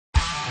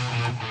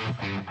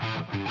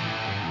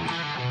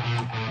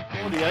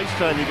the ice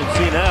time you can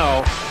see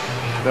now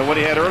than what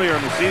he had earlier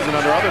in the season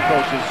under other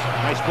coaches.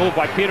 Nice move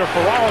by Peter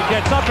Ferraro.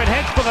 Gets up and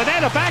heads for the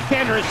net. A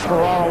backhander is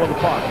Ferraro with the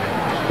puck.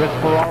 Chris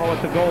Ferraro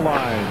at the goal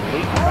line.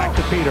 Leaks back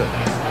to Peter.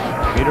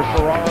 Peter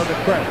Ferraro to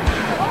Chris.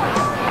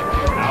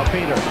 Now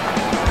Peter.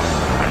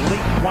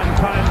 Leaks one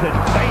time, then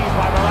saved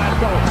by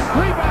Velasco.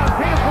 Rebound,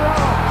 Peter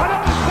Ferraro.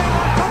 Another save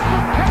on top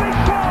from Kelly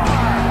Shaw.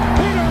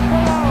 Peter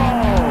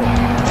Ferraro.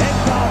 And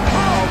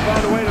Powell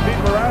found a way to beat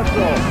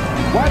Velasco.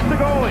 Watch the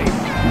goalie.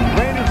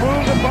 Rangers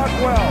move the puck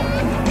well.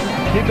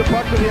 Keep the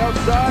puck to the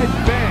outside.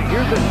 Bang.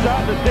 Here's a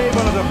shot and a save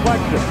on a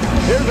deflection.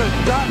 Here's a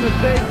shot and a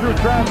save through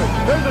traffic.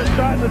 There's a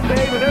shot and a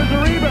save, and there's a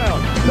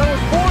rebound. That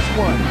was fourth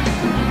one.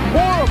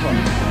 Four of them.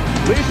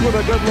 Leafs with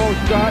a good low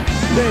shot.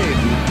 Save.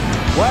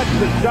 Watch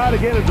the shot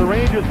again as the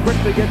Rangers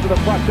quickly get to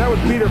the puck. That was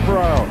Peter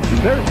Ferraro.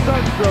 There's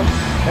Sundstrom,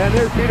 and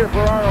there's Peter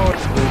Ferraro.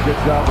 Did a good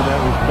job in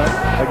that respect.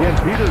 Again,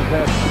 Peter's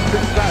had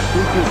 6 shots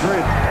through 2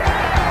 periods.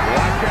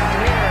 Watch out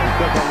here.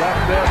 Took a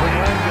left there from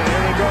Langdon.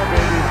 Here we go,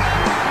 baby.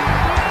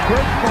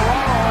 Chris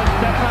Ferraro and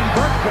Stefan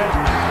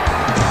Berkvist.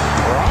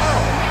 Ferraro.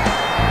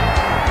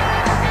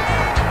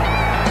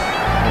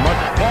 A much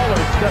smaller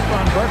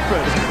Stefan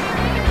Berkvist.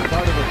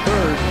 Part of the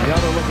third.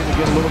 Now they're looking to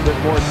get a little bit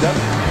more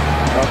depth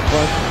up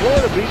front.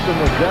 Florida beats them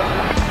with depth.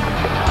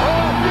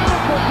 Oh,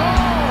 beautiful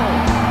goal!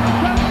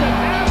 Just an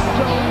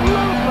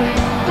absolutely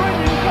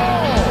brilliant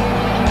goal!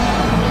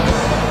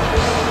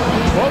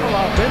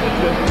 Kovalev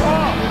finishes.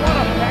 Oh, what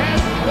a pass!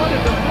 What a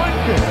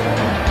deflection!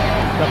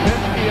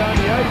 Kapinski on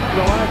the ice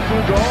for the last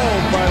 2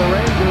 goals by the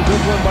Rangers.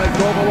 This one by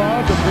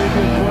Kovalev, the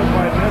previous one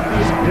by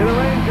Messi. To the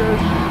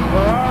Rangers.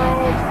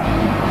 Ferraro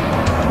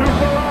to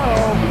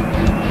Ferraro.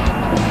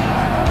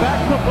 Back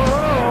to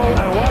Ferraro.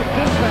 And watch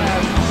this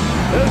pass.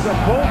 There's a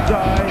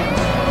bullseye.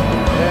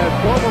 And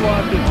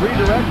Kovalev is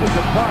redirected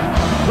the puck.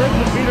 Chris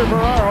to Peter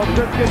Ferraro.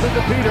 Chris gets it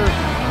to Peter.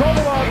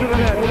 Kovalev to the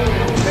net. Go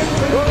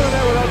to the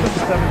net without the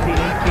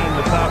 17-18,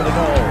 the top of the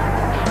goal.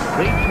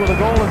 Leafs with a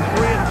goal in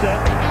 3 and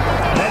set.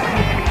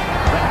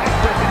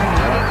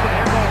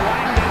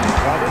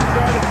 Well, this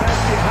started back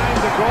behind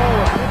the goal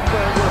of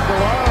Pittsburgh with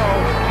Ferraro,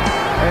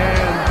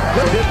 and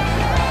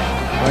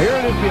now here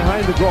it is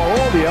behind the goal.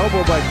 Oh, the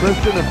elbow by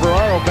Christian, and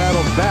Ferraro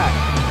battles back.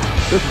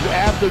 This is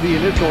after the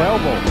initial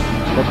elbow.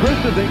 But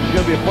Christian thinks it's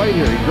going to be a fight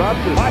here. He drops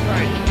it,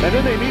 and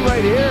then they meet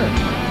right here.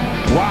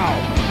 Wow.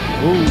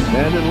 Ooh.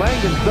 And then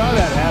Langdon saw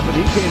that happen.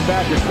 He came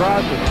back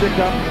across and stick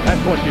up.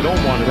 That's what you don't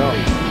want to know.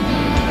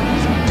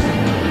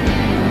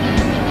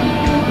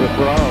 With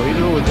Ferraro, he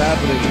knew what was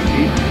happening.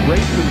 He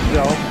braced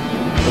himself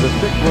for the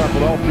 6th rep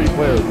with all 3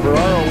 players.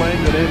 Ferraro,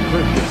 Langdon, and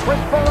Christian.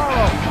 Chris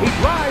Ferraro, he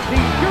drives, he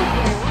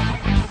shoots,